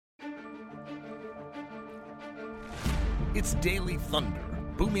It's Daily Thunder,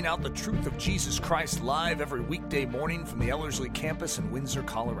 booming out the truth of Jesus Christ live every weekday morning from the Ellerslie campus in Windsor,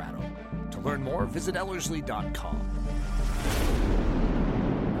 Colorado. To learn more, visit Ellerslie.com.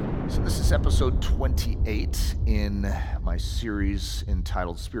 So this is episode 28 in my series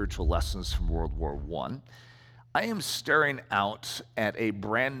entitled Spiritual Lessons from World War I. I am staring out at a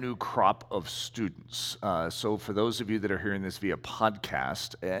brand new crop of students. So for those of you that are hearing this via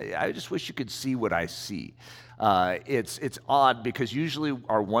podcast, I just wish you could see what I see. It's odd because usually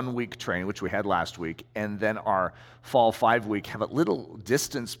our 1 week training, which we had last week, and then our fall 5 week have a little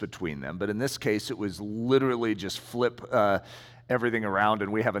distance between them. But in this case, it was literally just flip everything around,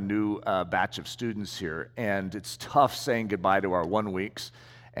 and we have a new batch of students here. And it's tough saying goodbye to our 1 weeks.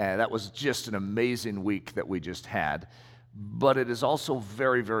 And that was just an amazing week that we just had. But it is also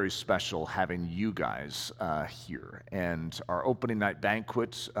very, very special having you guys here. And our opening night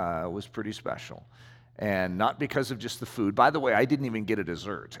banquet was pretty special. And not because of just the food. By the way, I didn't even get a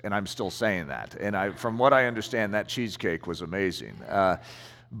dessert, and I'm still saying that. And from what I understand, that cheesecake was amazing.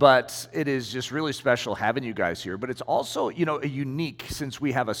 But it is just really special having you guys here. But it's also, a unique, since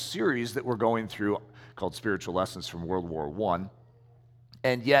we have a series that we're going through called Spiritual Lessons from World War I.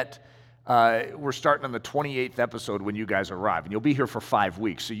 And yet, we're starting on the 28th episode when you guys arrive. And you'll be here for 5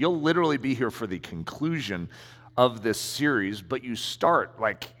 weeks. So you'll literally be here for the conclusion of this series. But you start,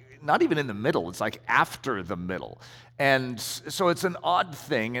 not even in the middle. It's after the middle. And so it's an odd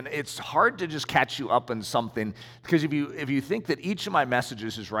thing. And it's hard to just catch you up in something. Because if you think that each of my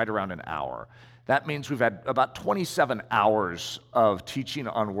messages is right around an hour, that means we've had about 27 hours of teaching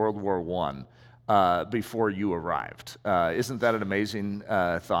on World War I. Before you arrived. Isn't that an amazing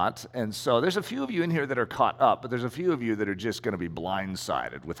thought? And so there's a few of you in here that are caught up, but there's a few of you that are just going to be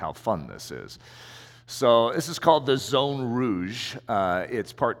blindsided with how fun this is. So this is called the Zone Rouge.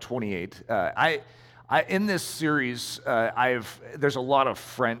 It's part 28. In this series, there's a lot of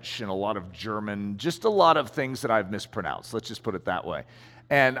French and a lot of German, just a lot of things that I've mispronounced. Let's just put it that way.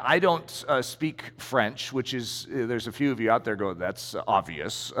 And I don't speak French, which is, there's a few of you out there go, that's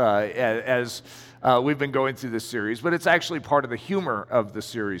obvious, as we've been going through this series. But it's actually part of the humor of the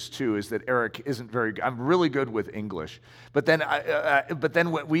series, too, is that Eric isn't very good. I'm really good with English. But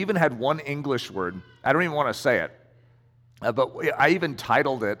then we even had one English word. I don't even want to say it. But I even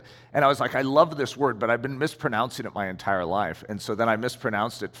titled it, and I was like, I love this word, but I've been mispronouncing it my entire life. And so then I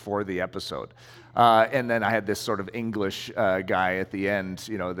mispronounced it for the episode. And then I had this sort of English guy at the end,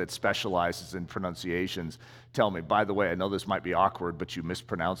 that specializes in pronunciations, tell me, by the way, I know this might be awkward, but you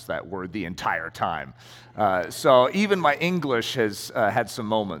mispronounced that word the entire time. So even my English has had some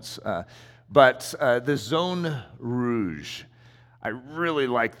moments. But the Zone Rouge, I really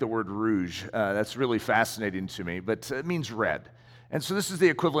like the word rouge. That's really fascinating to me, but it means red. And so this is the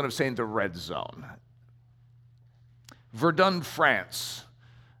equivalent of saying the red zone. Verdun, France,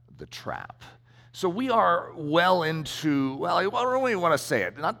 the trap. So we are well into, I don't really want to say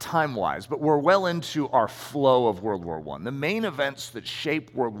it, not time-wise, but we're well into our flow of World War I. The main events that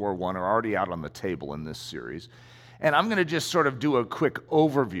shape World War I are already out on the table in this series. And I'm going to just sort of do a quick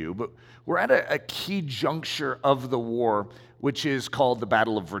overview, but we're at a key juncture of the war, which is called the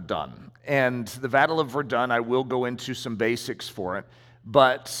Battle of Verdun. And the Battle of Verdun, I will go into some basics for it,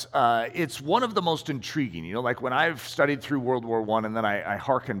 but it's one of the most intriguing. When I've studied through World War I and then I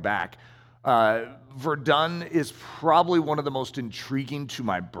hearken back, Verdun is probably one of the most intriguing to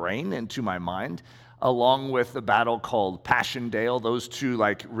my brain and to my mind, along with the battle called Passchendaele. Those two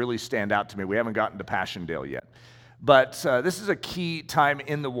really stand out to me. We haven't gotten to Passchendaele yet. But this is a key time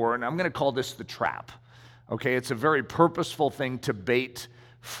in the war, and I'm going to call this the trap. Okay, it's a very purposeful thing to bait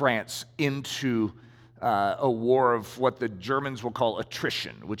France into a war of what the Germans will call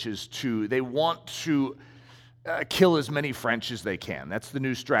attrition, which is they want to kill as many French as they can. That's the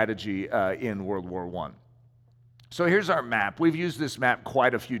new strategy in World War I. So here's our map. We've used this map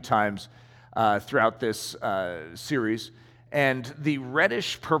quite a few times throughout this series, and the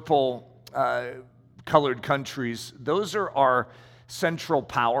reddish-purple colored countries, those are our Central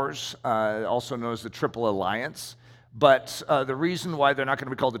Powers, also known as the Triple Alliance. But the reason why they're not going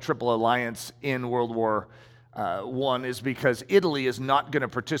to be called the Triple Alliance in World War I is because Italy is not going to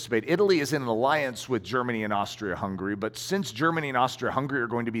participate. Italy is in an alliance with Germany and Austria-Hungary, but since Germany and Austria-Hungary are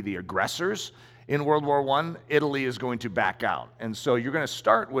going to be the aggressors in World War I, Italy is going to back out. And so you're going to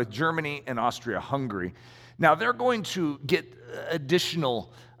start with Germany and Austria-Hungary. Now, they're going to get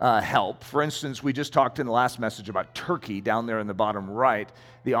additional help. For instance, we just talked in the last message about Turkey down there in the bottom right.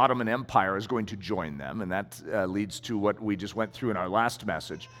 The Ottoman Empire is going to join them, and that leads to what we just went through in our last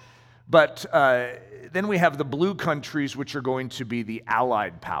message. But then we have the blue countries, which are going to be the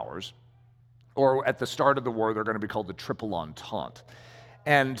Allied powers. or at the start of the war, they're going to be called the Triple Entente.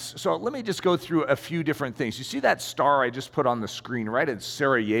 And so let me just go through a few different things. You see that star I just put on the screen right at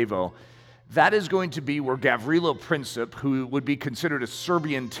Sarajevo? That is going to be where Gavrilo Princip, who would be considered a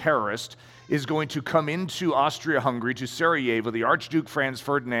Serbian terrorist, is going to come into Austria-Hungary, to Sarajevo. The Archduke Franz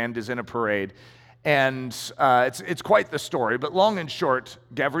Ferdinand is in a parade. And it's quite the story. But long and short,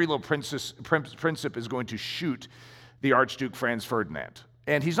 Gavrilo Princip is going to shoot the Archduke Franz Ferdinand.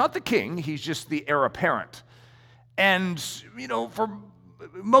 And he's not the king, he's just the heir apparent. And, for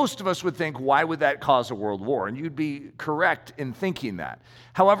most of us would think, why would that cause a world war? And you'd be correct in thinking that.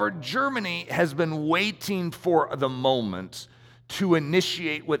 However, Germany has been waiting for the moment to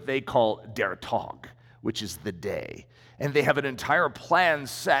initiate what they call Der Tag, which is the day. And they have an entire plan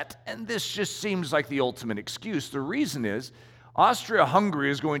set, and this just seems like the ultimate excuse. The reason is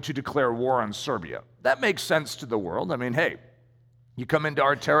Austria-Hungary is going to declare war on Serbia. That makes sense to the world. I mean, hey, you come into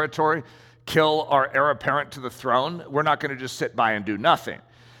our territory, kill our heir apparent to the throne, we're not going to just sit by and do nothing.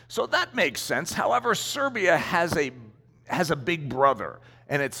 So that makes sense. However, Serbia has a big brother,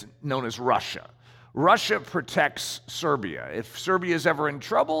 and it's known as Russia. Russia protects Serbia. If Serbia is ever in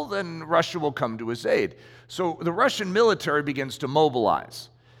trouble, then Russia will come to his aid. So the Russian military begins to mobilize.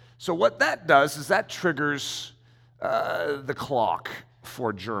 So what that does is that triggers the clock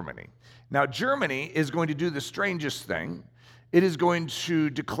for Germany. Now, Germany is going to do the strangest thing. It is going to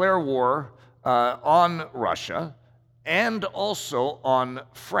declare war on Russia and also on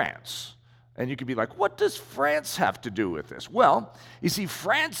France. And you could be like, what does France have to do with this? Well, you see,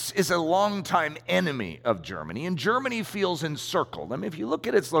 France is a longtime enemy of Germany, and Germany feels encircled. I mean, if you look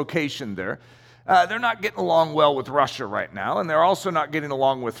at its location there, they're not getting along well with Russia right now, and they're also not getting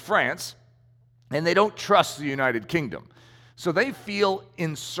along with France, and they don't trust the United Kingdom. So they feel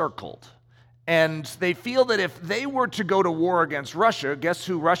encircled. And they feel that if they were to go to war against Russia, guess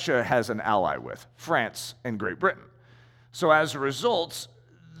who Russia has an ally with? France and Great Britain. So as a result,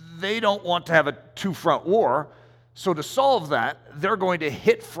 they don't want to have a two-front war. So to solve that, they're going to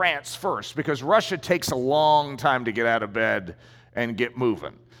hit France first, because Russia takes a long time to get out of bed and get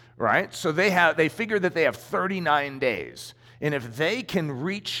moving, right? So they figure that they have 39 days. And if they can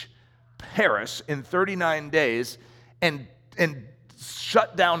reach Paris in 39 days and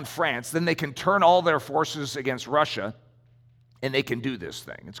shut down France, then they can turn all their forces against Russia, and they can do this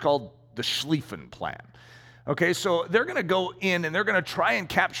thing. It's called the Schlieffen Plan. Okay, so they're going to go in and they're going to try and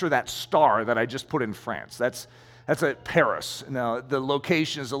capture that star that I just put in France. That's at Paris. Now, the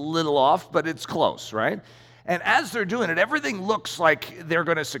location is a little off, but it's close, right? And as they're doing it, everything looks like they're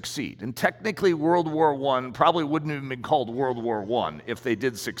going to succeed. And technically, World War I probably wouldn't have been called World War I if they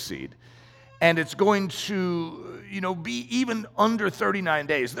did succeed. And it's going to, be even under 39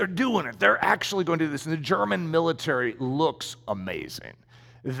 days. They're doing it. They're actually going to do this. And the German military looks amazing.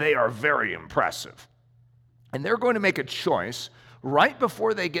 They are very impressive. And they're going to make a choice right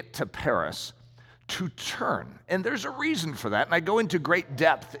before they get to Paris to turn. And there's a reason for that. And I go into great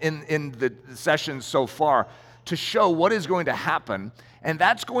depth in the sessions so far to show what is going to happen. And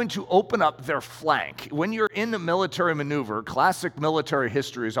that's going to open up their flank. When you're in a military maneuver, classic military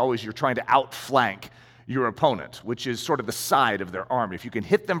history is always you're trying to outflank your opponent, which is sort of the side of their army. If you can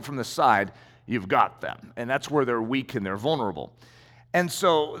hit them from the side, you've got them. And that's where they're weak and they're vulnerable. And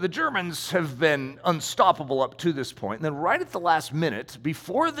so the Germans have been unstoppable up to this point. And then right at the last minute,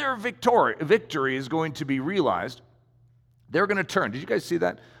 before their victory is going to be realized, they're going to turn. Did you guys see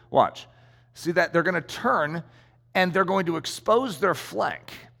that? Watch. See that? They're going to turn, and they're going to expose their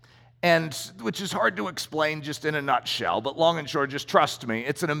flank, and which is hard to explain just in a nutshell, but long and short, just trust me,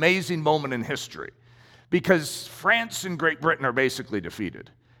 it's an amazing moment in history, because France and Great Britain are basically defeated,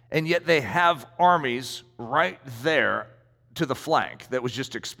 and yet they have armies right there to the flank that was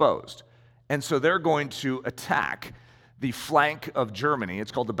just exposed. And so they're going to attack the flank of Germany.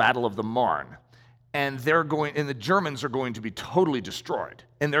 It's called the Battle of the Marne. And the Germans are going to be totally destroyed,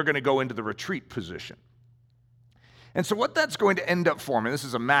 and they're going to go into the retreat position. And so what that's going to end up forming, this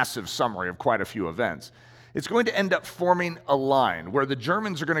is a massive summary of quite a few events, it's going to end up forming a line where the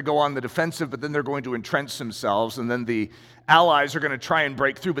Germans are going to go on the defensive, but then they're going to entrench themselves, and then the Allies are going to try and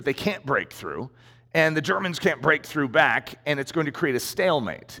break through, but they can't break through. And the Germans can't break through back, and it's going to create a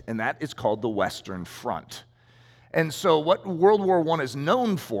stalemate, and that is called the Western Front. And so what World War I is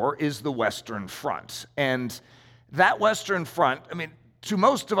known for is the Western Front. And that Western Front, I mean, to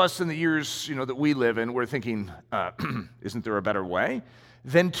most of us in the years that we live in, we're thinking, isn't there a better way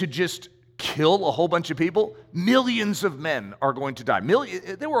than to just kill a whole bunch of people? Millions of men are going to die.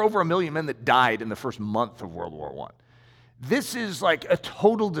 There were over 1 million men that died in the first month of World War I. This is like a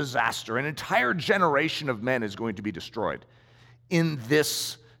total disaster. An entire generation of men is going to be destroyed in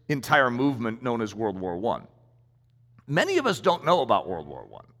this entire movement known as World War I. Many of us don't know about World War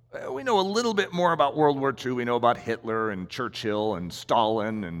I. We know a little bit more about World War II. We know about Hitler and Churchill and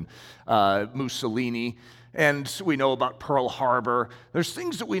Stalin and Mussolini, and we know about Pearl Harbor. There's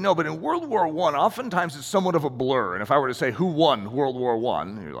things that we know, but in World War I, oftentimes it's somewhat of a blur. And if I were to say who won World War I,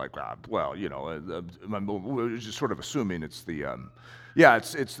 you're like, well, we're just sort of assuming it's the,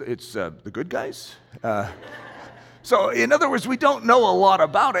 it's the good guys. So in other words, we don't know a lot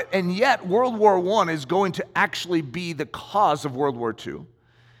about it, and yet World War I is going to actually be the cause of World War II.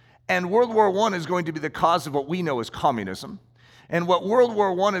 And World War I is going to be the cause of what we know as communism. And what World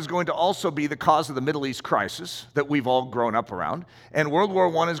War I is going to also be the cause of the Middle East crisis that we've all grown up around. And World War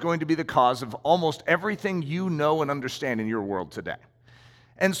I is going to be the cause of almost everything you know and understand in your world today.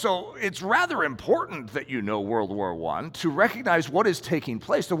 And so it's rather important that you know World War I to recognize what is taking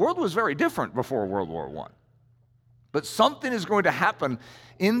place. The world was very different before World War I. But something is going to happen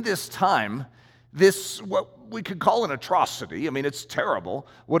in this time, this, what we could call an atrocity. I mean, it's terrible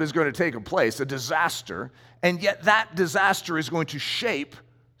what is going to take place, a disaster, and yet that disaster is going to shape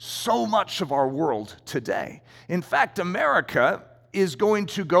so much of our world today. In fact, America is going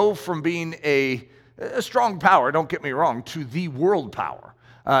to go from being a strong power, don't get me wrong, to the world power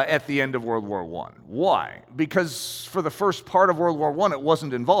at the end of World War I. Why? Because for the first part of World War I, it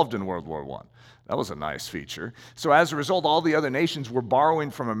wasn't involved in World War I. That was a nice feature. So as a result, all the other nations were borrowing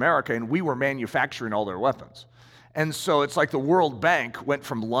from America, and we were manufacturing all their weapons. And so it's like the World Bank went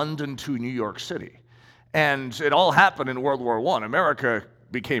from London to New York City. And it all happened in World War I. America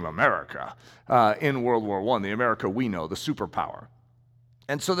became America in World War I, the America we know, the superpower.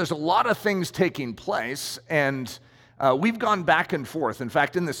 And so there's a lot of things taking place, and we've gone back and forth. In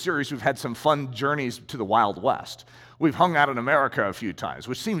fact, in this series, we've had some fun journeys to the Wild West. We've hung out in America a few times,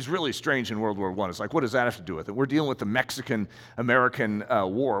 which seems really strange in World War I. It's like, what does that have to do with it? We're dealing with the Mexican-American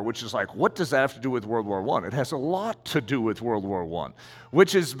War, which is like, what does that have to do with World War I? It has a lot to do with World War I,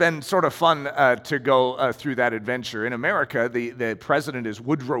 which has been sort of fun to go through that adventure. In America, the president is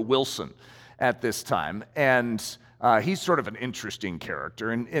Woodrow Wilson at this time, and he's sort of an interesting character.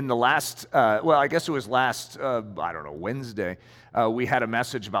 And in the last, I guess it was last, Wednesday, we had a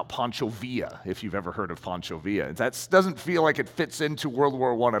message about Pancho Villa, if you've ever heard of Pancho Villa. That doesn't feel like it fits into World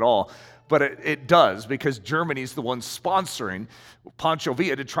War I at all, but it does, because Germany's the one sponsoring Pancho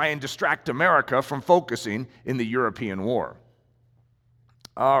Villa to try and distract America from focusing in the European war.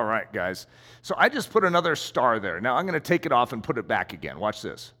 All right, guys. So I just put another star there. Now I'm going to take it off and put it back again. Watch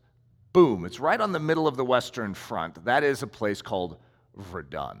this. Boom, it's right on the middle of the Western Front. That is a place called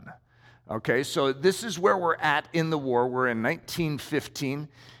Verdun. Okay, so this is where we're at in the war. We're in 1915,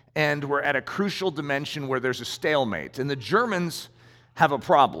 and we're at a crucial dimension where there's a stalemate. And the Germans have a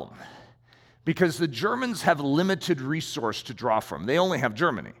problem, because the Germans have limited resource to draw from. They only have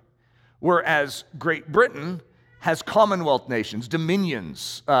Germany, whereas Great Britain has Commonwealth nations,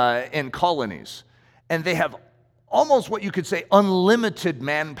 dominions, and colonies, and they have almost what you could say unlimited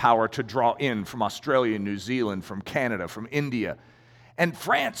manpower to draw in from Australia, New Zealand, from Canada, from India. And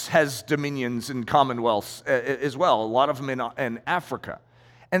France has dominions and commonwealths as well, a lot of them in Africa.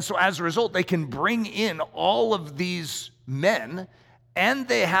 And so as a result, they can bring in all of these men, and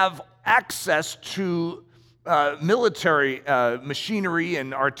they have access to military machinery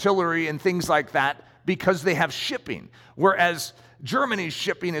and artillery and things like that because they have shipping. Whereas Germany's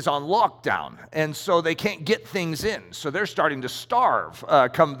shipping is on lockdown, and so they can't get things in. So they're starting to starve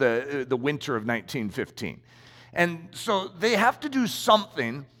come the winter of 1915. And so they have to do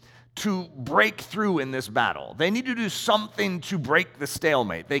something to break through in this battle. They need to do something to break the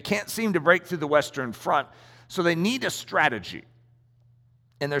stalemate. They can't seem to break through the Western Front, so they need a strategy.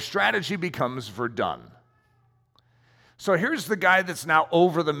 And their strategy becomes Verdun. So here's the guy that's now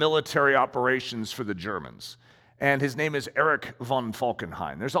over the military operations for the Germans. And his name is Erich von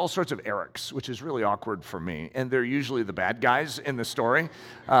Falkenhayn. There's all sorts of Erics, which is really awkward for me. And they're usually the bad guys in the story.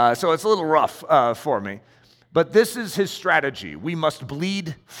 So it's a little rough for me. But this is his strategy. We must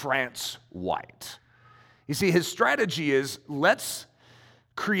bleed France white. You see, his strategy is, let's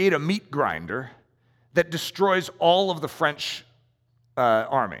create a meat grinder that destroys all of the French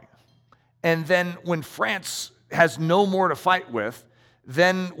army. And then when France has no more to fight with,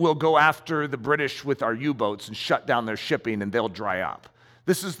 then we'll go after the British with our U-boats and shut down their shipping, and they'll dry up.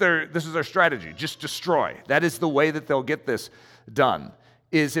 This is their strategy, just destroy. That is the way that they'll get this done,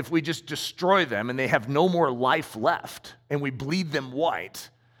 is if we just destroy them and they have no more life left and we bleed them white,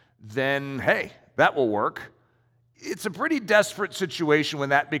 then, hey, that will work. It's a pretty desperate situation when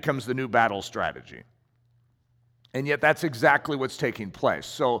that becomes the new battle strategy. And yet that's exactly what's taking place.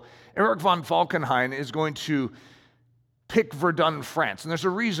 So Erich von Falkenhayn is going to pick Verdun, France, and there's a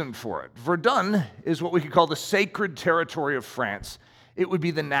reason for it. Verdun is what we could call the sacred territory of France. It would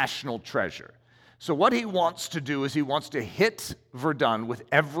be the national treasure. So what he wants to do is he wants to hit Verdun with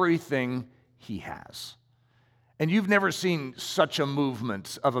everything he has. And you've never seen such a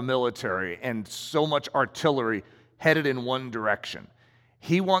movement of a military and so much artillery headed in one direction.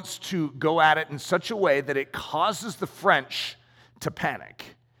 He wants to go at it in such a way that it causes the French to panic,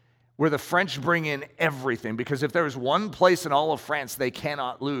 where the French bring in everything, because if there's one place in all of France they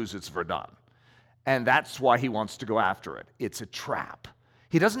cannot lose, it's Verdun. And that's why he wants to go after it. It's a trap.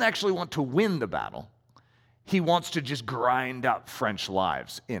 He doesn't actually want to win the battle. He wants to just grind up French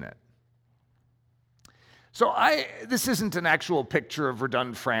lives in it. So this isn't an actual picture of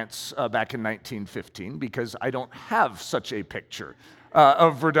Verdun, France back in 1915, because I don't have such a picture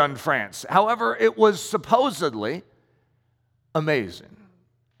of Verdun, France. However, it was supposedly amazing.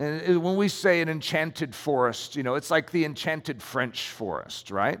 And when we say an enchanted forest, it's like the enchanted French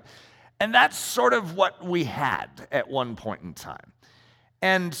forest, right? And that's sort of what we had at one point in time.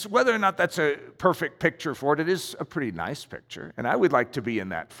 And whether or not that's a perfect picture for it, it is a pretty nice picture. And I would like to be in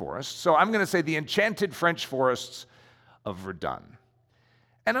that forest. So I'm going to say the enchanted French forests of Verdun.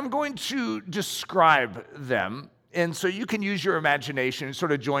 And I'm going to describe them. And so you can use your imagination and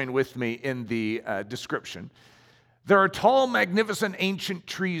sort of join with me in the description. There are tall, magnificent, ancient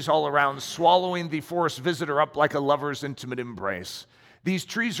trees all around, swallowing the forest visitor up like a lover's intimate embrace. These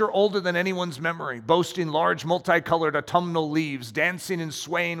trees are older than anyone's memory, boasting large, multicolored autumnal leaves, dancing and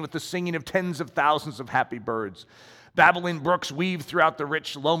swaying with the singing of tens of thousands of happy birds. Babbling brooks weave throughout the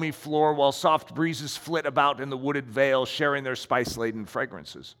rich, loamy floor, while soft breezes flit about in the wooded vale, sharing their spice-laden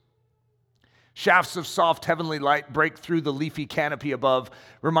fragrances. Shafts of soft heavenly light break through the leafy canopy above,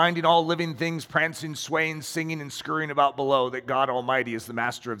 reminding all living things prancing, swaying, singing, and scurrying about below that God Almighty is the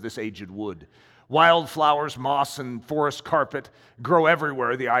master of this aged wood. Wildflowers, moss, and forest carpet grow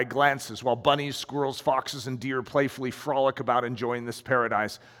everywhere the eye glances, while bunnies, squirrels, foxes, and deer playfully frolic about enjoying this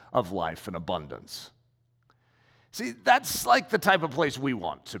paradise of life and abundance. See, that's like the type of place we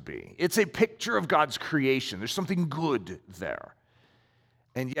want to be. It's a picture of God's creation. There's something good there.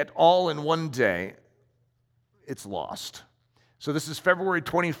 And yet all in one day, it's lost. So this is February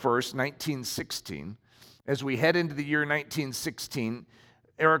 21st, 1916. As we head into the year 1916,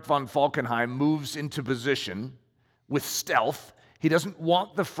 Erich von Falkenhayn moves into position with stealth. He doesn't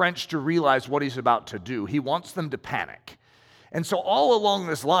want the French to realize what he's about to do. He wants them to panic. And so all along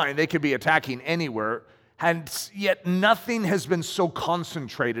this line, they could be attacking anywhere, and yet nothing has been so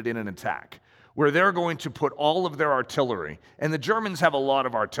concentrated in an attack, where they're going to put all of their artillery, and the Germans have a lot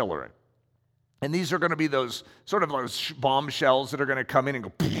of artillery. And these are going to be those sort of those bomb shells that are going to come in and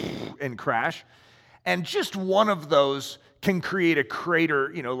go and crash. And just one of those can create a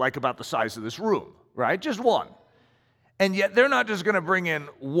crater, like about the size of this room, right? Just one. And yet they're not just going to bring in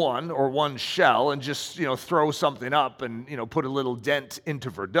one shell and just, throw something up and, put a little dent into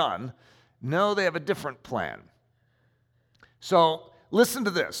Verdun. No, they have a different plan. So listen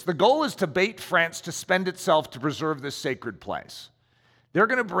to this. The goal is to bait France to spend itself to preserve this sacred place. They're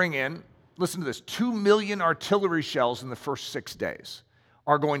going to bring in, listen to this, 2 million artillery shells in the first 6 days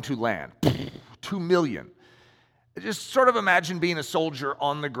are going to land. 2 million. Just sort of imagine being a soldier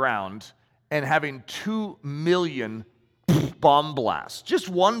on the ground and having 2 million bomb blasts. Just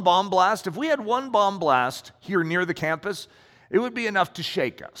one bomb blast. If we had one bomb blast here near the campus, it would be enough to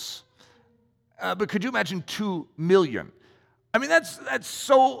shake us. But could you imagine 2 million? I mean, that's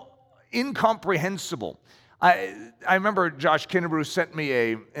so incomprehensible. I remember Josh Kinnebrew sent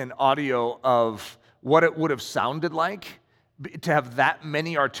me an audio of what it would have sounded like to have that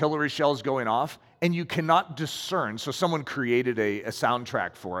many artillery shells going off, and you cannot discern. So someone created a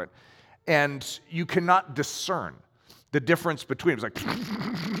soundtrack for it, and you cannot discern the difference between. It's like,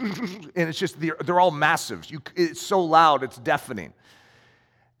 and it's just, they're all massive. It's so loud, it's deafening.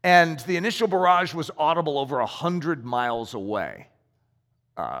 And the initial barrage was audible over 100 miles away.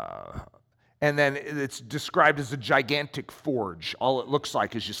 And then it's described as a gigantic forge. All it looks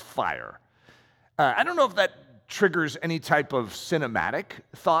like is just fire. I don't know if that triggers any type of cinematic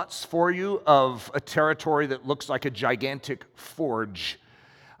thoughts for you of a territory that looks like a gigantic forge,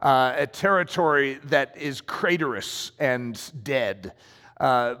 a territory that is craterous and dead.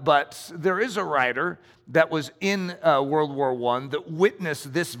 But there is a writer that was in World War I that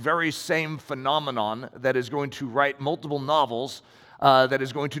witnessed this very same phenomenon that is going to write multiple novels that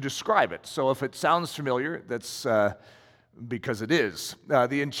is going to describe it. So if it sounds familiar, that's because it is.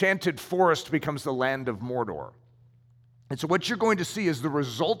 The enchanted forest becomes the land of Mordor. And so what you're going to see is the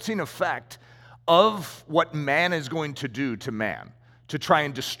resulting effect of what man is going to do to man, to try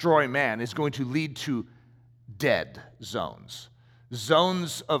and destroy man, is going to lead to dead zones,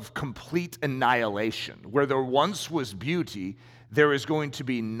 zones of complete annihilation. Where there once was beauty, there is going to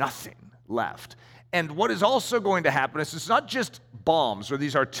be nothing left. And what is also going to happen is it's not just bombs or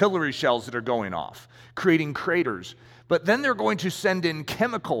these artillery shells that are going off, creating craters, but then they're going to send in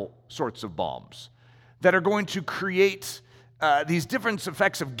chemical sorts of bombs that are going to create these different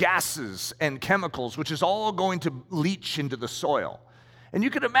effects of gases and chemicals, which is all going to leach into the soil. And you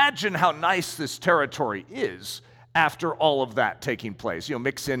can imagine how nice this territory is after all of that taking place. You know,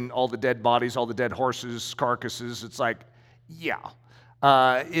 mix in all the dead bodies, all the dead horses, carcasses. It's like, yeah,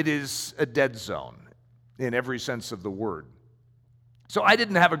 it is a dead zone in every sense of the word. So I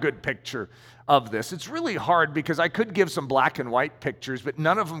didn't have a good picture of this. It's really hard because I could give some black and white pictures, but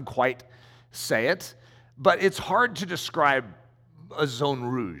none of them quite say it. But it's hard to describe a zone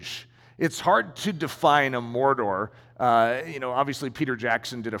rouge. It's hard to define a Mordor. Obviously Peter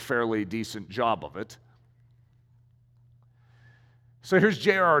Jackson did a fairly decent job of it. So here's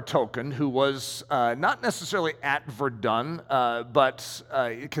J.R.R. Tolkien, who was not necessarily at Verdun, but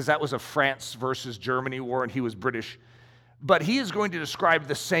because that was a France versus Germany war, and he was British. But he is going to describe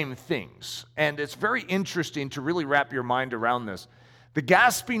the same things. And it's very interesting to really wrap your mind around this. The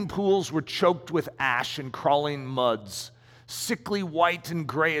gasping pools were choked with ash and crawling muds, sickly white and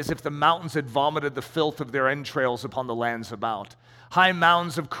gray as if the mountains had vomited the filth of their entrails upon the lands about. High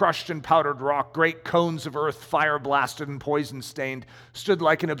mounds of crushed and powdered rock, great cones of earth, fire-blasted and poison-stained, stood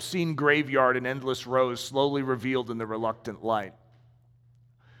like an obscene graveyard in endless rows, slowly revealed in the reluctant light.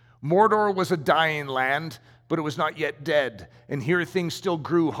 Mordor was a dying land, but it was not yet dead, and here things still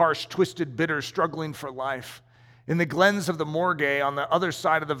grew, harsh, twisted, bitter, struggling for life. In the glens of the Morgay, on the other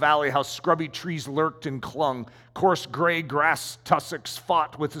side of the valley, how scrubby trees lurked and clung, coarse gray grass tussocks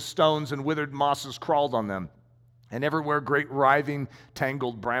fought with the stones, and withered mosses crawled on them. And everywhere great writhing,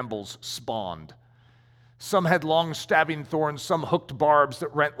 tangled brambles spawned. Some had long stabbing thorns, some hooked barbs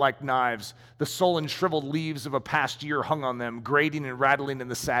that rent like knives. The sullen, shriveled leaves of a past year hung on them, grating and rattling in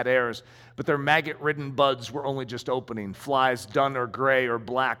the sad airs. But their maggot-ridden buds were only just opening. Flies dun or gray or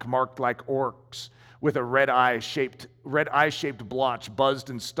black, marked like orcs, with a red eye-shaped blotch buzzed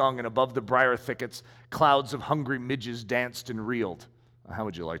and stung, and above the briar thickets, clouds of hungry midges danced and reeled. How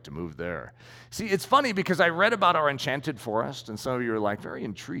would you like to move there? See, it's funny because I read about our enchanted forest, and some of you are like, very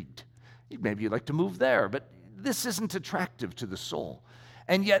intrigued. Maybe you'd like to move there, but this isn't attractive to the soul.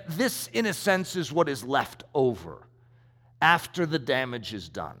 And yet this, in a sense, is what is left over after the damage is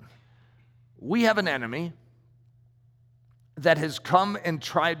done. We have an enemy that has come and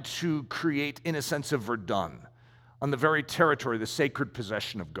tried to create, in a sense, of Verdun on the very territory, the sacred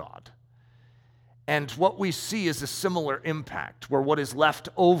possession of God. And what we see is a similar impact, where what is left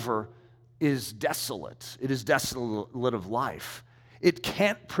over is desolate. It is desolate of life. It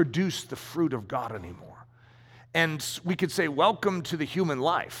can't produce the fruit of God anymore. And we could say, welcome to the human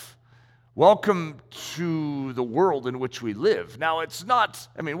life. Welcome to the world in which we live. Now, it's not,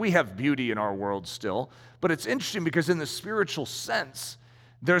 we have beauty in our world still, but it's interesting because in the spiritual sense,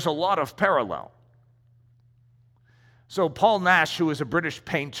 there's a lot of parallel. So Paul Nash, who was a British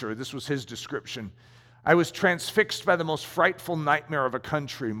painter, this was his description: I was transfixed by the most frightful nightmare of a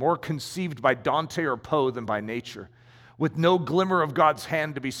country, more conceived by Dante or Poe than by nature, with no glimmer of God's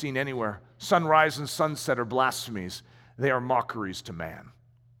hand to be seen anywhere. Sunrise and sunset are blasphemies. They are mockeries to man.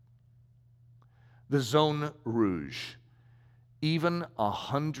 The Zone Rouge, even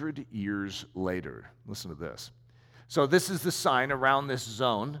 100 years later. Listen to this. So this is the sign around this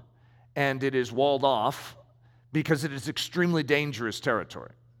zone, and it is walled off because it is extremely dangerous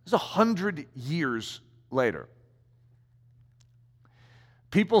territory. It's 100 years later.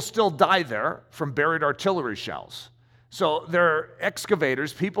 People still die there from buried artillery shells. So there are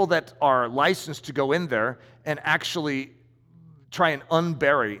excavators, people that are licensed to go in there and actually try and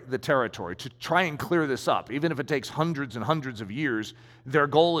unbury the territory, to try and clear this up. Even if it takes hundreds and hundreds of years, their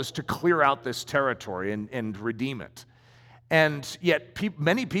goal is to clear out this territory and redeem it. And yet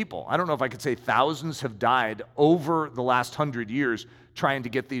many people, I don't know if I could say thousands, have died over the last 100 years trying to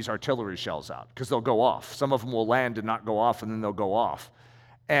get these artillery shells out, because they'll go off. Some of them will land and not go off, and then they'll go off.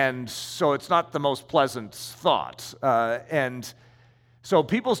 And so it's not the most pleasant thought. And so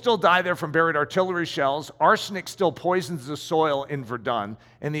people still die there from buried artillery shells. Arsenic still poisons the soil in Verdun,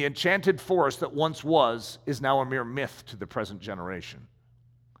 and the enchanted forest that once was is now a mere myth to the present generation.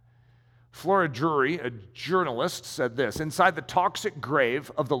 Flora Drury, a journalist, said this: inside the toxic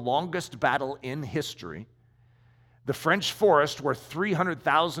grave of the longest battle in history, the French forest where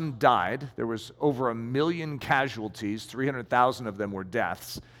 300,000 died, there was over 1 million casualties, 300,000 of them were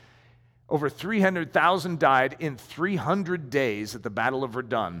deaths. Over 300,000 died in 300 days at the Battle of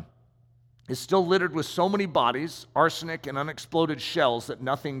Verdun. is still littered with so many bodies, arsenic, and unexploded shells that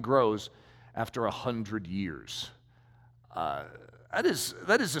nothing grows after 100 years. That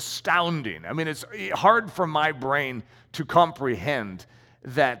is astounding. I mean, it's hard for my brain to comprehend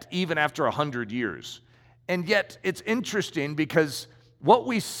that even after 100 years. And yet, it's interesting because what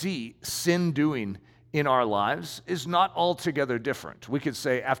we see sin doing in our lives is not altogether different. We could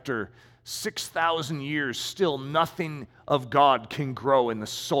say after 6,000 years, still nothing of God can grow in the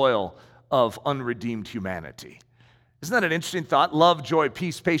soil of unredeemed humanity. Isn't that an interesting thought? Love, joy,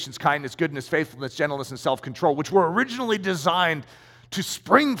 peace, patience, kindness, goodness, faithfulness, gentleness, and self-control, which were originally designed to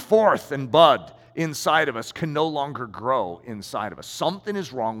spring forth and bud inside of us, can no longer grow inside of us. Something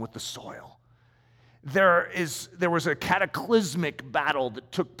is wrong with the soil. There was a cataclysmic battle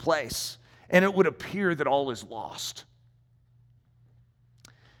that took place, and it would appear that all is lost.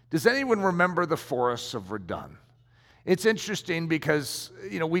 Does anyone remember the forests of Verdun? It's interesting because,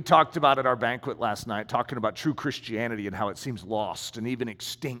 we talked about at our banquet last night, talking about true Christianity and how it seems lost and even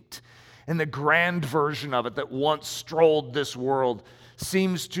extinct. And the grand version of it that once strolled this world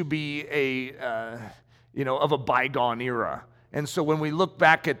seems to be of a bygone era. And so when we look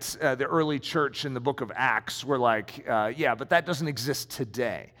back at the early church in the book of Acts, we're like, but that doesn't exist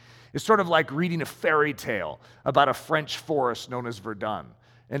today. It's sort of like reading a fairy tale about a French forest known as Verdun.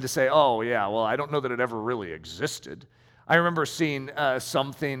 And to say, I don't know that it ever really existed. I remember seeing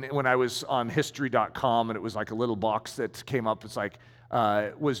something when I was on history.com, and it was like a little box that came up. It's like,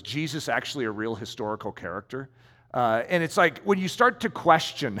 was Jesus actually a real historical character? And it's like, when you start to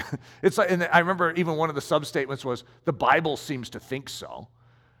question, it's like, and I remember even one of the substatements was, the Bible seems to think so.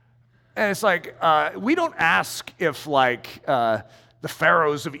 And it's like, we don't ask if the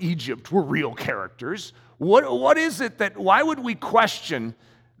pharaohs of Egypt were real characters. What is it why would we question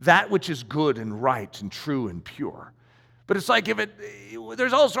that which is good and right and true and pure? But it's like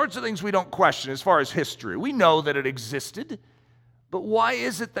there's all sorts of things we don't question as far as history. We know that it existed, but why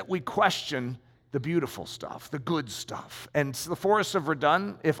is it that we question the beautiful stuff, the good stuff? And the forests of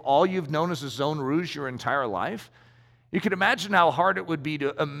Verdun, if all you've known is a Zone Rouge your entire life, you can imagine how hard it would be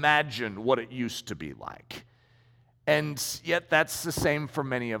to imagine what it used to be like. And yet that's the same for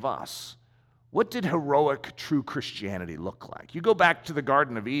many of us. What did heroic, true Christianity look like? You go back to the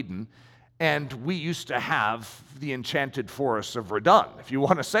Garden of Eden, and we used to have the enchanted forests of Verdun, if you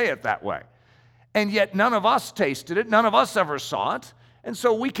want to say it that way. And yet none of us tasted it, none of us ever saw it, and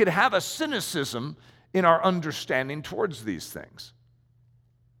so we could have a cynicism in our understanding towards these things.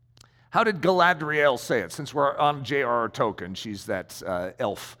 How did Galadriel say it? Since we're on J.R.R. Tolkien, she's that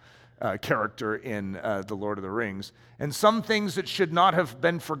elf character in The Lord of the Rings. And some things that should not have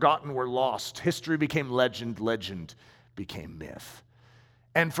been forgotten were lost. History became legend, legend became myth.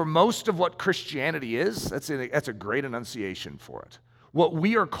 And for most of what Christianity is, that's a great enunciation for it. What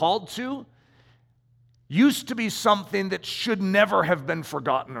we are called to used to be something that should never have been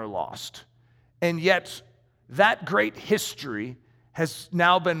forgotten or lost. And yet, that great history has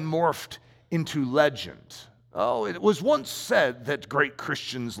now been morphed into legend. Oh, it was once said that great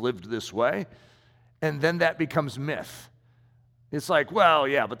Christians lived this way, and then that becomes myth. It's like,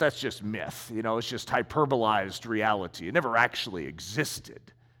 but that's just myth. It's just hyperbolized reality. It never actually existed.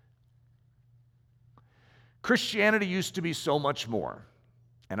 Christianity used to be so much more,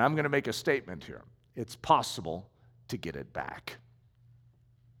 and I'm going to make a statement here. It's possible to get it back.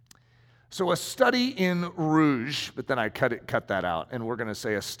 So a study in rouge, but then I cut that out, and we're going to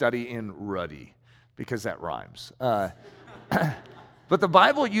say a study in ruddy, because that rhymes. But the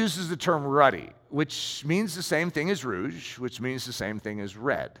Bible uses the term ruddy, which means the same thing as rouge, which means the same thing as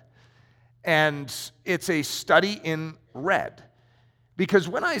red. And it's a study in red. Because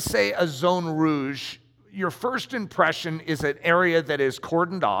when I say a zone rouge, your first impression is an area that is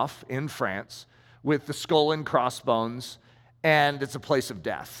cordoned off in France with the skull and crossbones, and it's a place of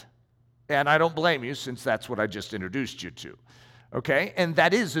death. And I don't blame you, since that's what I just introduced you to. Okay? And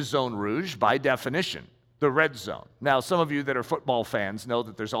that is a zone rouge by definition, the red zone. Now, some of you that are football fans know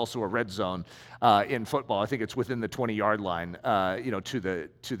that there's also a red zone in football. I think it's within the 20-yard line, to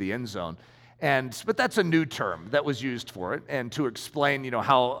the end zone. But that's a new term that was used for it, and to explain,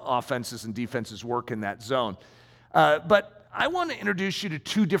 how offenses and defenses work in that zone. But I want to introduce you to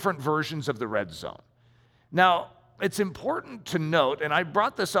two different versions of the red zone. Now, it's important to note, and I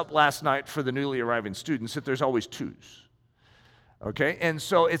brought this up last night for the newly arriving students, that there's always twos. Okay, and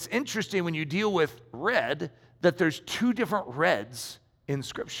so it's interesting when you deal with red that there's two different reds in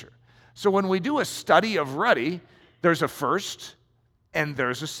Scripture. So when we do a study of ruddy, there's a first and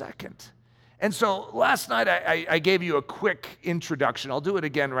there's a second. And so last night I gave you a quick introduction. I'll do it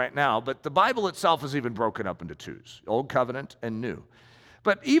again right now, but the Bible itself is even broken up into twos, Old Covenant and New.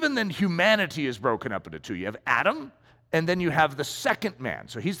 But even then, humanity is broken up into two. You have Adam, and then you have the second man.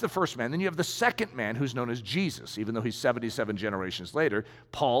 So he's the first man. Then you have the second man, who's known as Jesus. Even though he's 77 generations later,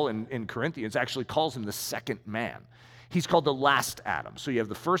 Paul in Corinthians actually calls him the second man. He's called the last Adam. So you have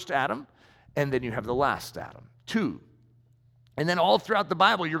the first Adam, and then you have the last Adam. Two. And then all throughout the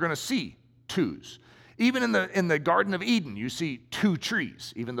Bible, you're going to see twos. Even in the Garden of Eden, you see two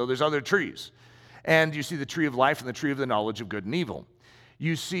trees, even though there's other trees. And you see the tree of life and the tree of the knowledge of good and evil.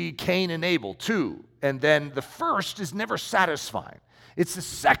 You see Cain and Abel, two. And then the first is never satisfying. It's the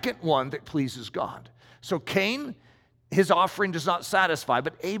second one that pleases God. So Cain, his offering does not satisfy,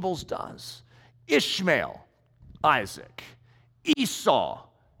 but Abel's does. Ishmael, Isaac. Esau,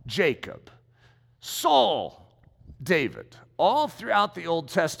 Jacob. Saul, David. All throughout the Old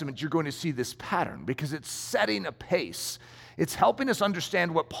Testament, you're going to see this pattern because it's setting a pace. It's helping us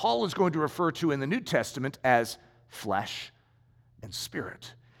understand what Paul is going to refer to in the New Testament as flesh and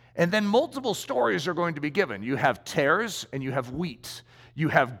spirit. And then multiple stories are going to be given. You have tares and you have wheat. You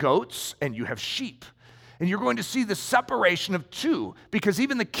have goats and you have sheep. And you're going to see the separation of two, because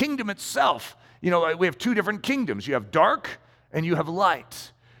even the kingdom itself, we have two different kingdoms. You have dark and you have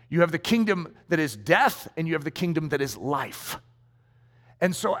light. You have the kingdom that is death and you have the kingdom that is life.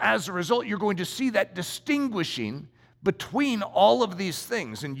 And so as a result, you're going to see that distinguishing between all of these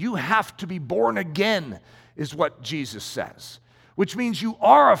things. And you have to be born again, is what Jesus says. Which means you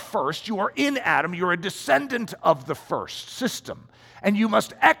are a first, you are in Adam, you're a descendant of the first system. And you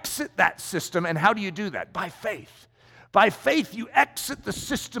must exit that system. And how do you do that? By faith. By faith, you exit the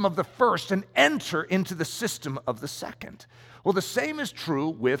system of the first and enter into the system of the second. Well, the same is true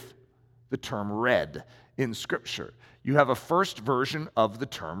with the term red in Scripture. You have a first version of the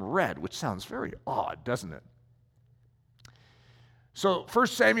term red, which sounds very odd, doesn't it? So 1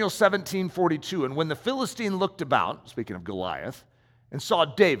 Samuel 17:42, and when the Philistine looked about, speaking of Goliath, and saw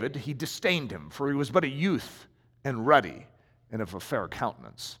David, he disdained him, for he was but a youth and ruddy and of a fair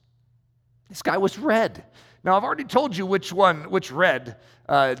countenance. This guy was red. Now, I've already told you which red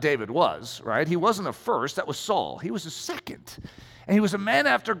David was, right? He wasn't a first, that was Saul. He was a second. And he was a man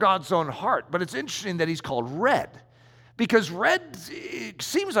after God's own heart. But it's interesting that he's called red, because red, it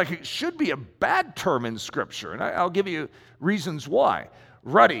seems like it should be a bad term in Scripture. And I'll give you reasons why.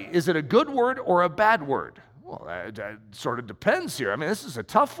 Ruddy, is it a good word or a bad word? Well, that sort of depends here. I mean, this is a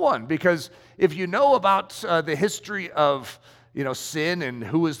tough one, because if you know about the history of sin and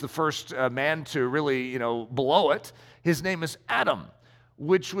who was the first man to really, blow it, his name is Adam,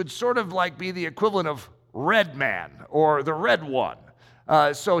 which would sort of like be the equivalent of red man or the red one.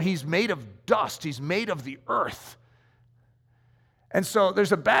 So he's made of dust. He's made of the earth. And so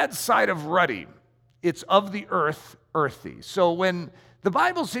there's a bad side of ruddy. It's of the earth, earthy. So when the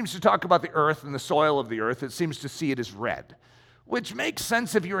Bible seems to talk about the earth and the soil of the earth, it seems to see it as red, which makes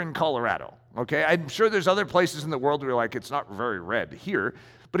sense if you're in Colorado, okay? I'm sure there's other places in the world where you're like, it's not very red here.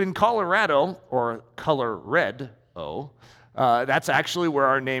 But in Colorado, or color red, that's actually where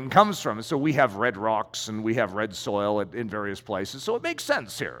our name comes from. So we have red rocks and we have red soil in various places. So it makes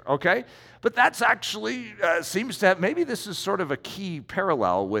sense here, okay? But that's actually seems to have, maybe this is sort of a key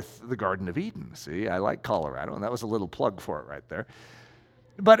parallel with the Garden of Eden. See, I like Colorado, and that was a little plug for it right there.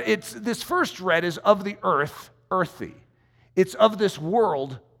 But this first red is of the earth, earthy. It's of this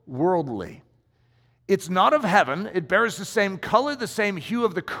world, worldly. It's not of heaven. It bears the same color, the same hue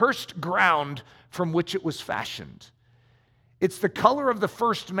of the cursed ground from which it was fashioned. It's the color of the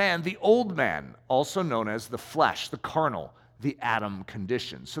first man, the old man, also known as the flesh, the carnal, the Adam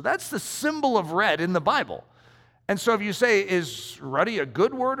condition. So that's the symbol of red in the Bible. And so if you say, is ruddy a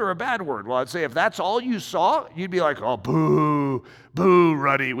good word or a bad word? Well, I'd say if that's all you saw, you'd be like, oh, boo, boo,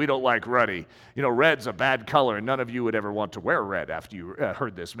 ruddy. We don't like ruddy. Red's a bad color, and none of you would ever want to wear red after you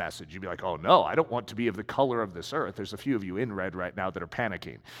heard this message. You'd be like, oh, no, I don't want to be of the color of this earth. There's a few of you in red right now that are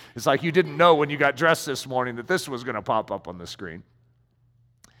panicking. It's like you didn't know when you got dressed this morning that this was going to pop up on the screen.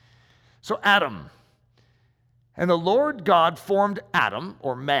 So Adam. And the Lord God formed Adam,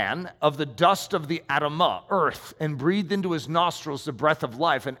 or man, of the dust of the Adamah, earth, and breathed into his nostrils the breath of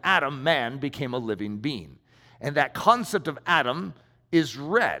life, and Adam, man, became a living being. And that concept of Adam is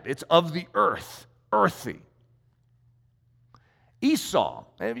red. It's of the earth, earthy. Esau,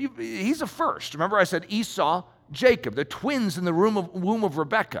 he's a first. Remember I said Esau, Jacob, the twins in the womb of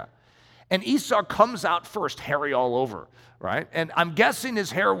Rebekah. And Esau comes out first, hairy all over, right? And I'm guessing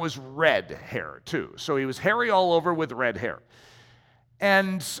his hair was red hair too. So he was hairy all over with red hair.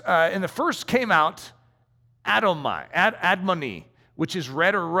 And the first came out Admoni, which is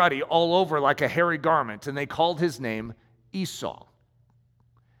red or ruddy all over like a hairy garment. And they called his name Esau.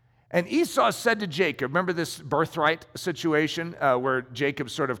 And Esau said to Jacob, remember this birthright situation where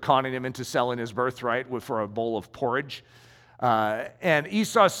Jacob's sort of conning him into selling his birthright for a bowl of porridge? And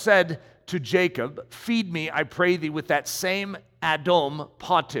Esau said to Jacob, feed me, I pray thee, with that same Adom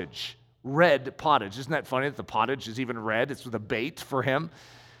pottage, red pottage. Isn't that funny that the pottage is even red? It's with a bait for him.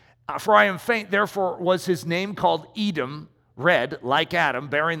 For I am faint, therefore was his name called Edom, red, like Adam,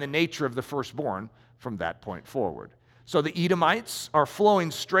 bearing the nature of the firstborn from that point forward. So the Edomites are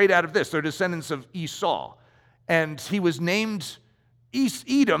flowing straight out of this. They're descendants of Esau. And he was named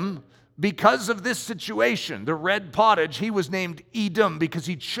Edom because of this situation. The red pottage, he was named Edom because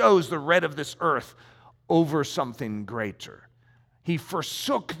he chose the red of this earth over something greater. He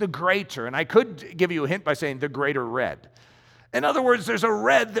forsook the greater. And I could give you a hint by saying the greater red. In other words, there's a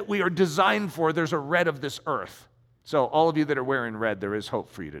red that we are designed for. There's a red of this earth. So all of you that are wearing red, there is hope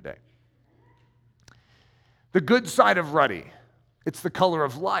for you today. The good side of ruddy, it's the color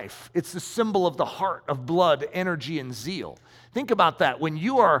of life. It's the symbol of the heart, of blood, energy, and zeal. Think about that. When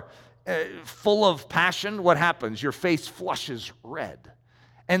you are full of passion, what happens? Your face flushes red.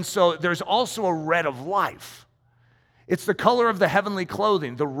 And so there's also a red of life. It's the color of the heavenly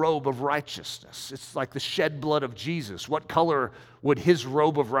clothing, the robe of righteousness. It's like the shed blood of Jesus. What color would his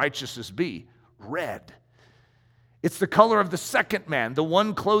robe of righteousness be? Red. It's the color of the second man, the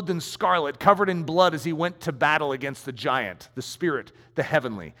one clothed in scarlet, covered in blood as he went to battle against the giant, the spirit, the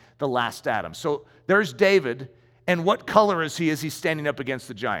heavenly, the last Adam. So there's David, and what color is he as he's standing up against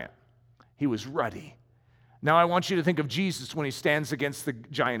the giant? He was ruddy. Now I want you to think of Jesus when he stands against the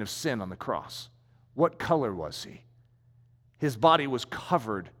giant of sin on the cross. What color was he? His body was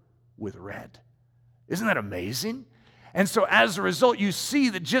covered with red. Isn't that amazing? And so as a result, you see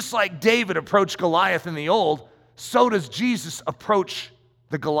that just like David approached Goliath in the old, so does Jesus approach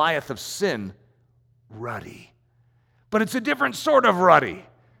the Goliath of sin ruddy. But it's a different sort of ruddy.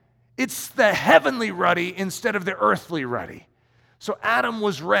 It's the heavenly ruddy instead of the earthly ruddy. So Adam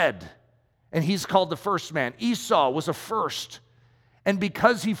was red, and he's called the first man. Esau was a first. And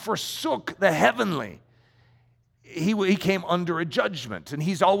because he forsook the heavenly, he came under a judgment. And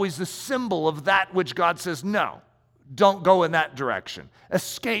he's always the symbol of that which God says, no, don't go in that direction.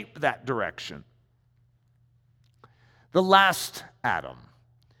 Escape that direction. The last Adam,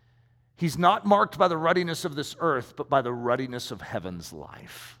 he's not marked by the ruddiness of this earth, but by the ruddiness of heaven's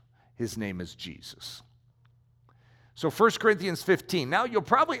life. His name is Jesus. So 1 Corinthians 15. Now you'll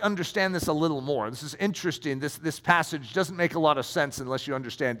probably understand this a little more. This is interesting. This passage doesn't make a lot of sense unless you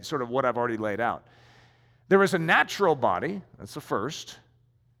understand sort of what I've already laid out. There is a natural body, that's the first,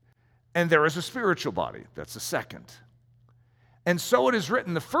 and there is a spiritual body, that's the second. And so it is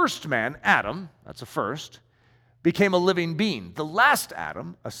written, the first man, Adam, that's a first, became a living being. The last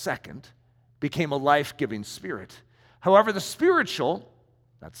Adam, a second, became a life-giving spirit. However, the spiritual,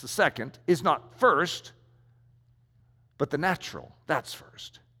 that's the second, is not first, but the natural, that's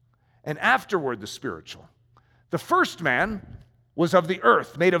first. And afterward, the spiritual. The first man was of the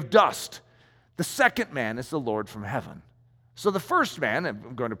earth, made of dust. The second man is the Lord from heaven. So the first man,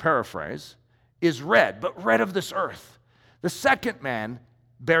 I'm going to paraphrase, is red, but red of this earth. The second man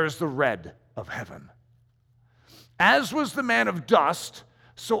bears the red of heaven. As was the man of dust,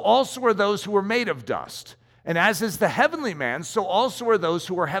 so also are those who were made of dust. And as is the heavenly man, so also are those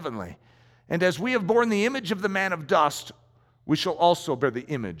who are heavenly. And as we have borne the image of the man of dust, we shall also bear the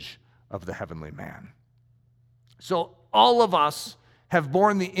image of the heavenly man. So all of us have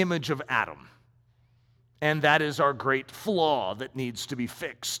borne the image of Adam. And that is our great flaw that needs to be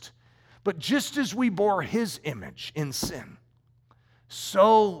fixed. But just as we bore his image in sin,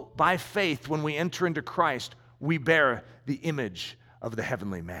 so by faith, when we enter into Christ, we bear the image of the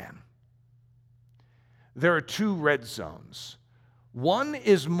heavenly man. There are two red zones. One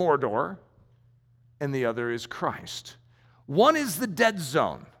is Mordor, and the other is Christ. One is the dead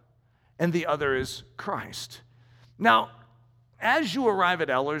zone, and the other is Christ. Now, as you arrive at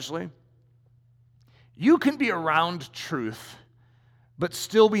Ellerslie, you can be around truth, but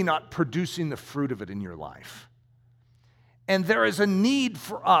still be not producing the fruit of it in your life. And there is a need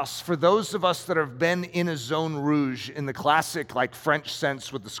for us, for those of us that have been in a zone rouge in the classic like French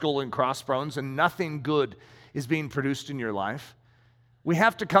sense with the skull and crossbones, and nothing good is being produced in your life. We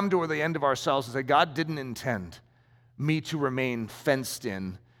have to come to the end of ourselves and say, God didn't intend me to remain fenced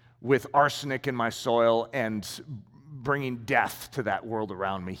in with arsenic in my soil and bringing death to that world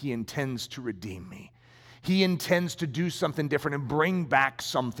around me. He intends to redeem me. He intends to do something different and bring back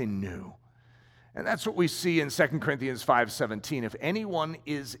something new. And that's what we see in 2 Corinthians 5:17. If anyone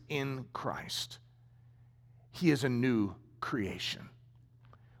is in Christ, he is a new creation.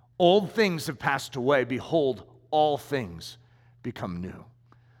 Old things have passed away. Behold, all things become new.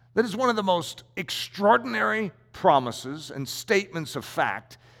 That is one of the most extraordinary promises and statements of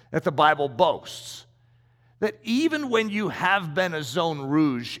fact that the Bible boasts. That even when you have been a zone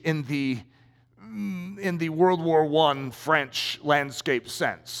rouge in the World War I French landscape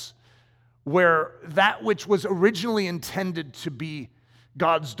sense, where that which was originally intended to be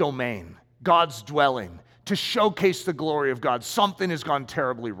God's domain, God's dwelling, to showcase the glory of God, something has gone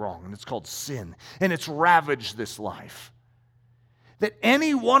terribly wrong, and it's called sin, and it's ravaged this life. That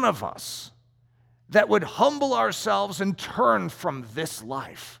any one of us that would humble ourselves and turn from this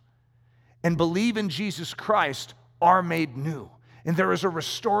life and believe in Jesus Christ are made new. And there is a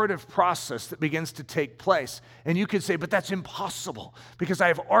restorative process that begins to take place. And you could say, but that's impossible because I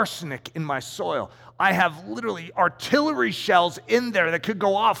have arsenic in my soil. I have literally artillery shells in there that could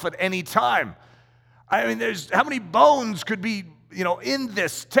go off at any time. I mean, there's how many bones could be, in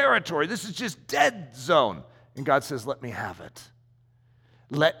this territory? This is just dead zone. And God says, let me have it.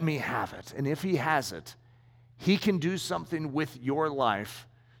 Let me have it. And if he has it, he can do something with your life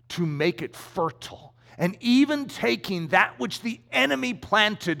to make it fertile. And even taking that which the enemy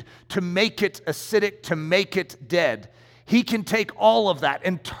planted to make it acidic, to make it dead, he can take all of that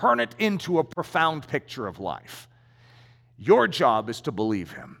and turn it into a profound picture of life. Your job is to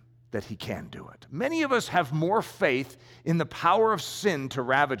believe him that he can do it. Many of us have more faith in the power of sin to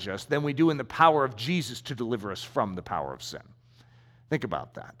ravage us than we do in the power of Jesus to deliver us from the power of sin. Think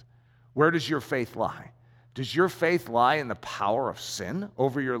about that. Where does your faith lie? Does your faith lie in the power of sin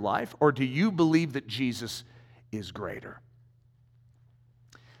over your life, or do you believe that Jesus is greater?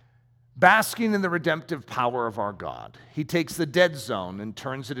 Basking in the redemptive power of our God, he takes the dead zone and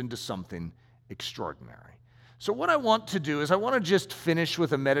turns it into something extraordinary. So what I want to do is I want to just finish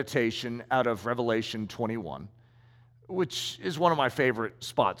with a meditation out of Revelation 21, which is one of my favorite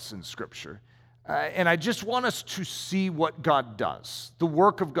spots in Scripture. And I just want us to see what God does, the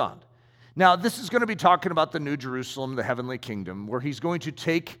work of God. Now, this is going to be talking about the New Jerusalem, the heavenly kingdom, where he's going to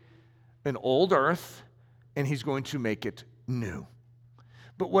take an old earth and he's going to make it new.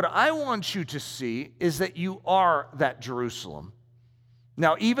 But what I want you to see is that you are that Jerusalem.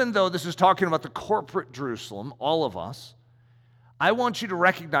 Now, even though this is talking about the corporate Jerusalem, all of us, I want you to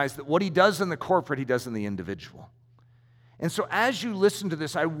recognize that what he does in the corporate, he does in the individual. And so as you listen to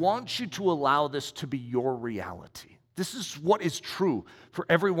this, I want you to allow this to be your reality. This is what is true for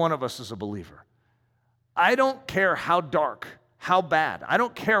every one of us as a believer. I don't care how dark, how bad. I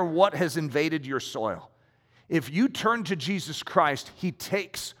don't care what has invaded your soil. If you turn to Jesus Christ, he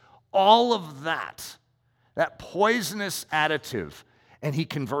takes all of that poisonous additive, and he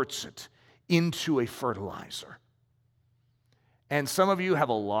converts it into a fertilizer. And some of you have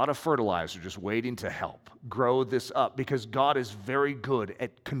a lot of fertilizer just waiting to help grow this up, because God is very good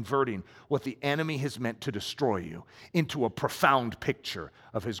at converting what the enemy has meant to destroy you into a profound picture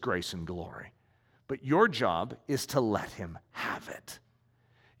of his grace and glory. But your job is to let him have it.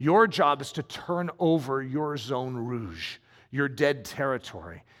 Your job is to turn over your zone rouge, your dead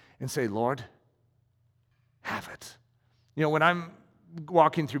territory, and say, Lord, have it. When I'm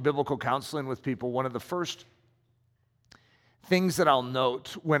walking through biblical counseling with people, one of the first things that I'll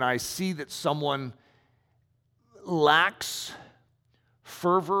note when I see that someone lacks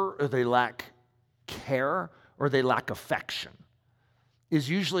fervor, or they lack care, or they lack affection, is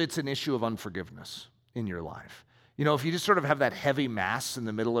usually it's an issue of unforgiveness in your life. If you just sort of have that heavy mass in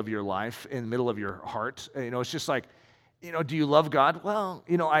the middle of your life, in the middle of your heart, it's just like, do you love God? Well,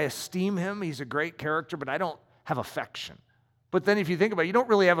 I esteem him. He's a great character, but I don't have affection. But then if you think about it, you don't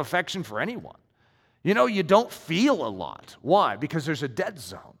really have affection for anyone. You don't feel a lot. Why? Because there's a dead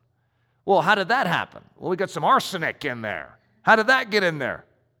zone. Well, how did that happen? Well, we got some arsenic in there. How did that get in there?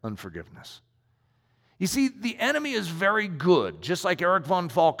 Unforgiveness. You see, the enemy is very good, just like Erich von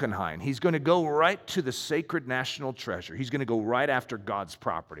Falkenhayn. He's going to go right to the sacred national treasure. He's going to go right after God's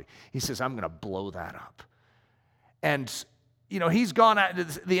property. He says, I'm going to blow that up. And,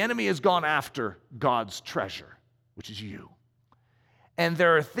 the enemy has gone after God's treasure, which is you. And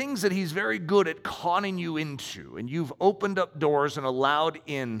there are things that he's very good at conning you into, and you've opened up doors and allowed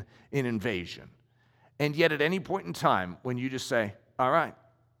in an invasion. And yet at any point in time, when you just say, all right,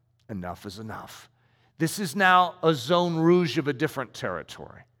 enough is enough. This is now a zone rouge of a different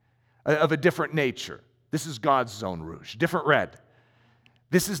territory, of a different nature. This is God's zone rouge, different red.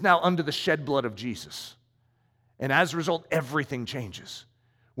 This is now under the shed blood of Jesus. And as a result, everything changes.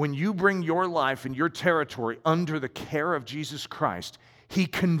 When you bring your life and your territory under the care of Jesus Christ, he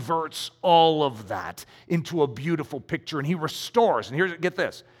converts all of that into a beautiful picture, and he restores. And get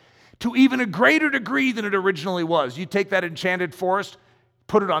this, to even a greater degree than it originally was. You take that enchanted forest,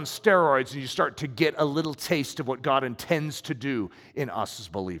 put it on steroids and you start to get a little taste of what God intends to do in us as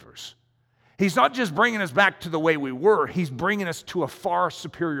believers. He's not just bringing us back to the way we were, he's bringing us to a far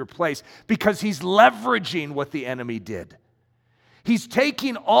superior place because he's leveraging what the enemy did. He's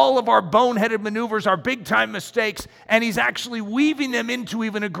taking all of our boneheaded maneuvers, our big-time mistakes, and he's actually weaving them into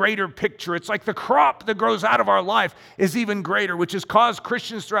even a greater picture. It's like the crop that grows out of our life is even greater, which has caused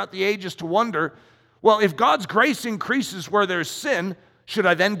Christians throughout the ages to wonder, well, if God's grace increases where there's sin, should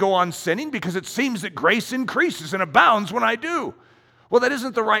I then go on sinning? Because it seems that grace increases and abounds when I do. Well, that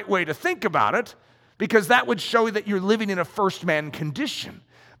isn't the right way to think about it, because that would show that you're living in a first-man condition.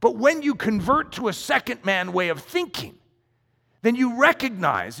 But when you convert to a second-man way of thinking, then you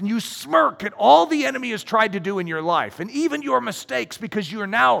recognize and you smirk at all the enemy has tried to do in your life, and even your mistakes, because you are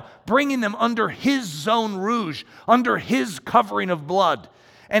now bringing them under his zone rouge, under his covering of blood,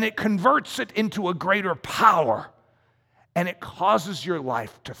 and it converts it into a greater power, and it causes your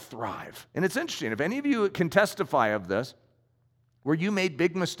life to thrive. And it's interesting, if any of you can testify of this, where you made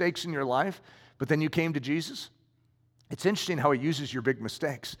big mistakes in your life, but then you came to Jesus, it's interesting how he uses your big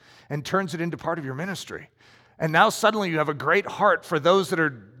mistakes and turns it into part of your ministry. And now suddenly you have a great heart for those that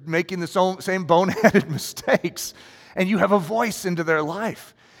are making the same boneheaded mistakes, and you have a voice into their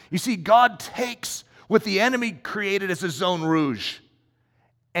life. You see, God takes what the enemy created as a zone rouge,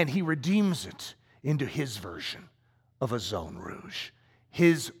 and he redeems it into his version of a zone rouge,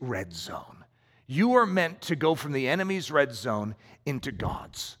 his red zone. You are meant to go from the enemy's red zone into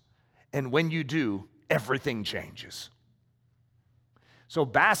God's. And when you do, everything changes. So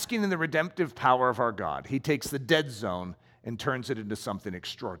basking in the redemptive power of our God, he takes the dead zone and turns it into something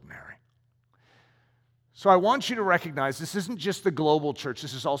extraordinary. So I want you to recognize this isn't just the global church,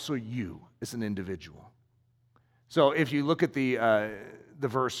 this is also you as an individual. So if you look at the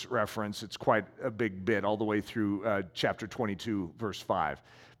verse reference, it's quite a big bit all the way through chapter 22, verse 5.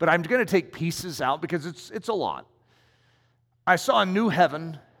 But I'm going to take pieces out because it's a lot. I saw a new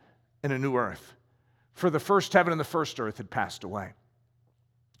heaven and a new earth, for the first heaven and the first earth had passed away.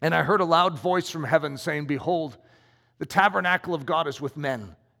 And I heard a loud voice from heaven saying, "Behold, the tabernacle of God is with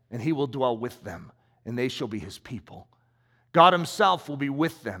men, and he will dwell with them, and they shall be his people. God himself will be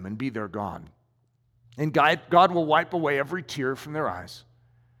with them and be their God. And God will wipe away every tear from their eyes.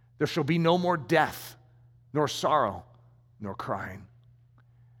 There shall be no more death, nor sorrow, nor crying.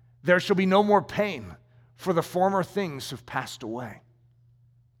 There shall be no more pain, for the former things have passed away."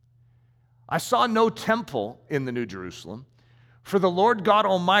 I saw no temple in the New Jerusalem, for the Lord God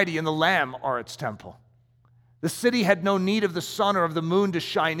Almighty and the Lamb are its temple. The city had no need of the sun or of the moon to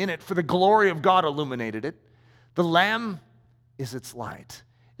shine in it, for the glory of God illuminated it. The Lamb is its light.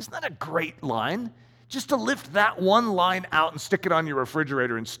 Isn't that a great line? Just to lift that one line out and stick it on your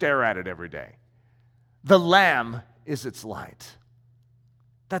refrigerator and stare at it every day. The Lamb is its light.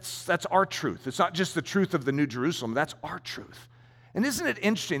 That's our truth. It's not just the truth of the New Jerusalem, that's our truth. And isn't it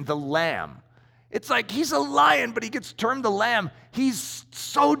interesting, the Lamb? It's like he's a lion, but he gets termed the Lamb. He's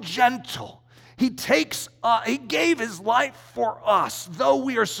so gentle. He gave his life for us, though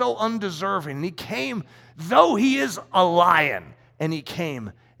we are so undeserving. He came, though he is a lion, and he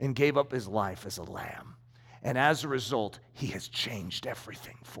came and gave up his life as a lamb. And as a result, he has changed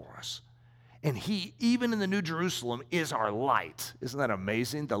everything for us. And he, even in the New Jerusalem, is our light. Isn't that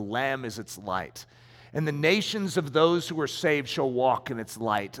amazing? The Lamb is its light. And the nations of those who are saved shall walk in its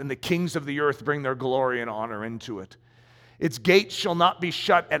light, and the kings of the earth bring their glory and honor into it. Its gates shall not be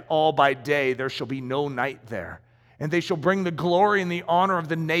shut at all by day. There shall be no night there. And they shall bring the glory and the honor of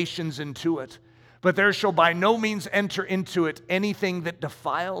the nations into it. But there shall by no means enter into it anything that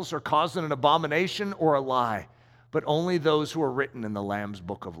defiles or causes an abomination or a lie, but only those who are written in the Lamb's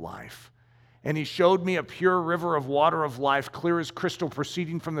book of life. And he showed me a pure river of water of life, clear as crystal,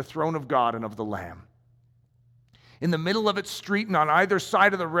 proceeding from the throne of God and of the Lamb. In the middle of its street and on either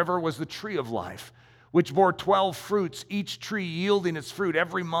side of the river was the tree of life, which bore 12 fruits, each tree yielding its fruit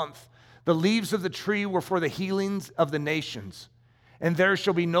every month. The leaves of the tree were for the healings of the nations. And there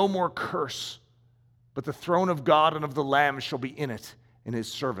shall be no more curse, but the throne of God and of the Lamb shall be in it, and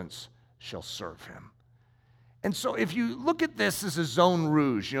his servants shall serve him. And so if you look at this as a zone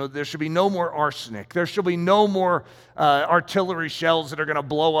rouge, there should be no more arsenic. There shall be no more artillery shells that are going to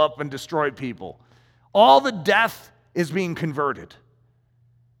blow up and destroy people. All the death is being converted.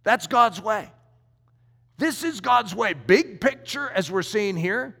 That's God's way. This is God's way. Big picture, as we're seeing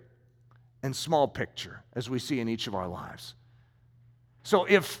here, and small picture, as we see in each of our lives. So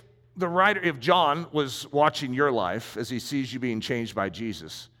if John was watching your life as he sees you being changed by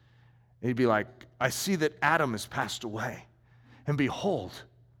Jesus, he'd be like, "I see that Adam has passed away, and behold,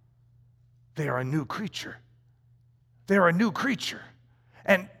 they are a new creature. They are a new creature.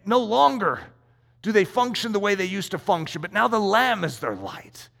 And no longer do they function the way they used to function, but now the Lamb is their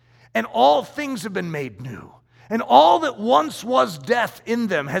light. And all things have been made new. And all that once was death in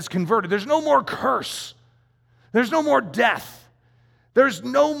them has converted. There's no more curse. There's no more death. There's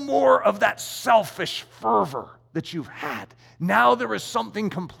no more of that selfish fervor that you've had. Now there is something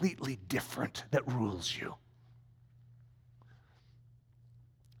completely different that rules you.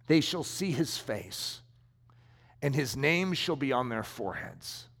 They shall see his face, and his name shall be on their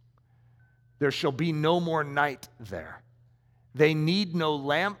foreheads. There shall be no more night there. They need no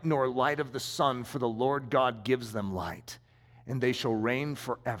lamp nor light of the sun, for the Lord God gives them light, and they shall reign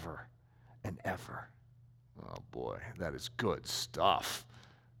forever and ever. Oh boy, that is good stuff.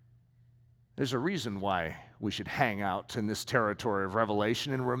 There's a reason why we should hang out in this territory of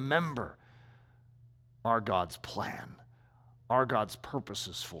Revelation and remember our God's plan, our God's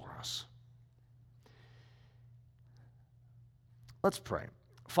purposes for us. Let's pray.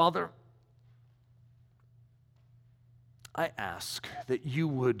 Father, I ask that you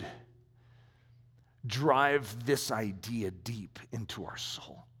would drive this idea deep into our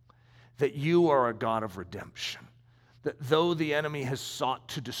soul, that you are a God of redemption, that though the enemy has sought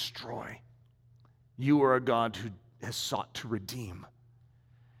to destroy, you are a God who has sought to redeem.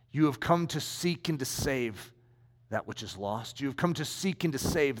 You have come to seek and to save that which is lost. You have come to seek and to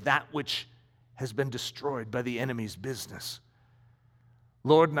save that which has been destroyed by the enemy's business.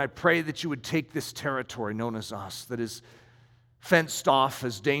 Lord, and I pray that you would take this territory known as us, that is fenced off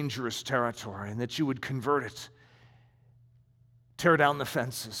as dangerous territory, and that you would convert it, tear down the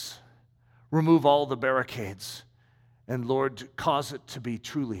fences, remove all the barricades, and Lord, cause it to be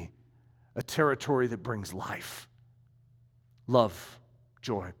truly a territory that brings life, love,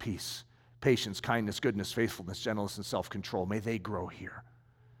 joy, peace, patience, kindness, goodness, faithfulness, gentleness, and self-control. May they grow here.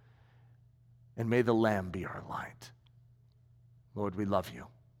 And may the Lamb be our light. Lord, we love you.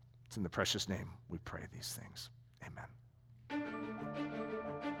 It's in the precious name we pray these things. Amen.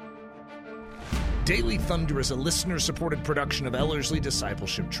 Daily Thunder is a listener-supported production of Ellerslie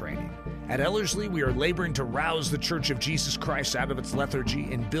Discipleship Training. At Ellerslie, we are laboring to rouse the Church of Jesus Christ out of its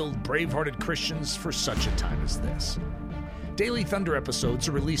lethargy and build brave-hearted Christians for such a time as this. Daily Thunder episodes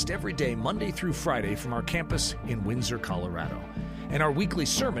are released every day, Monday through Friday, from our campus in Windsor, Colorado. And our weekly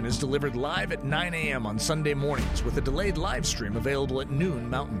sermon is delivered live at 9 a.m. on Sunday mornings with a delayed live stream available at noon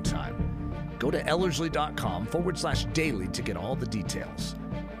Mountain Time. Go to ellerslie.com/daily to get all the details.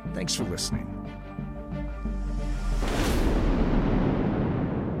 Thanks for listening.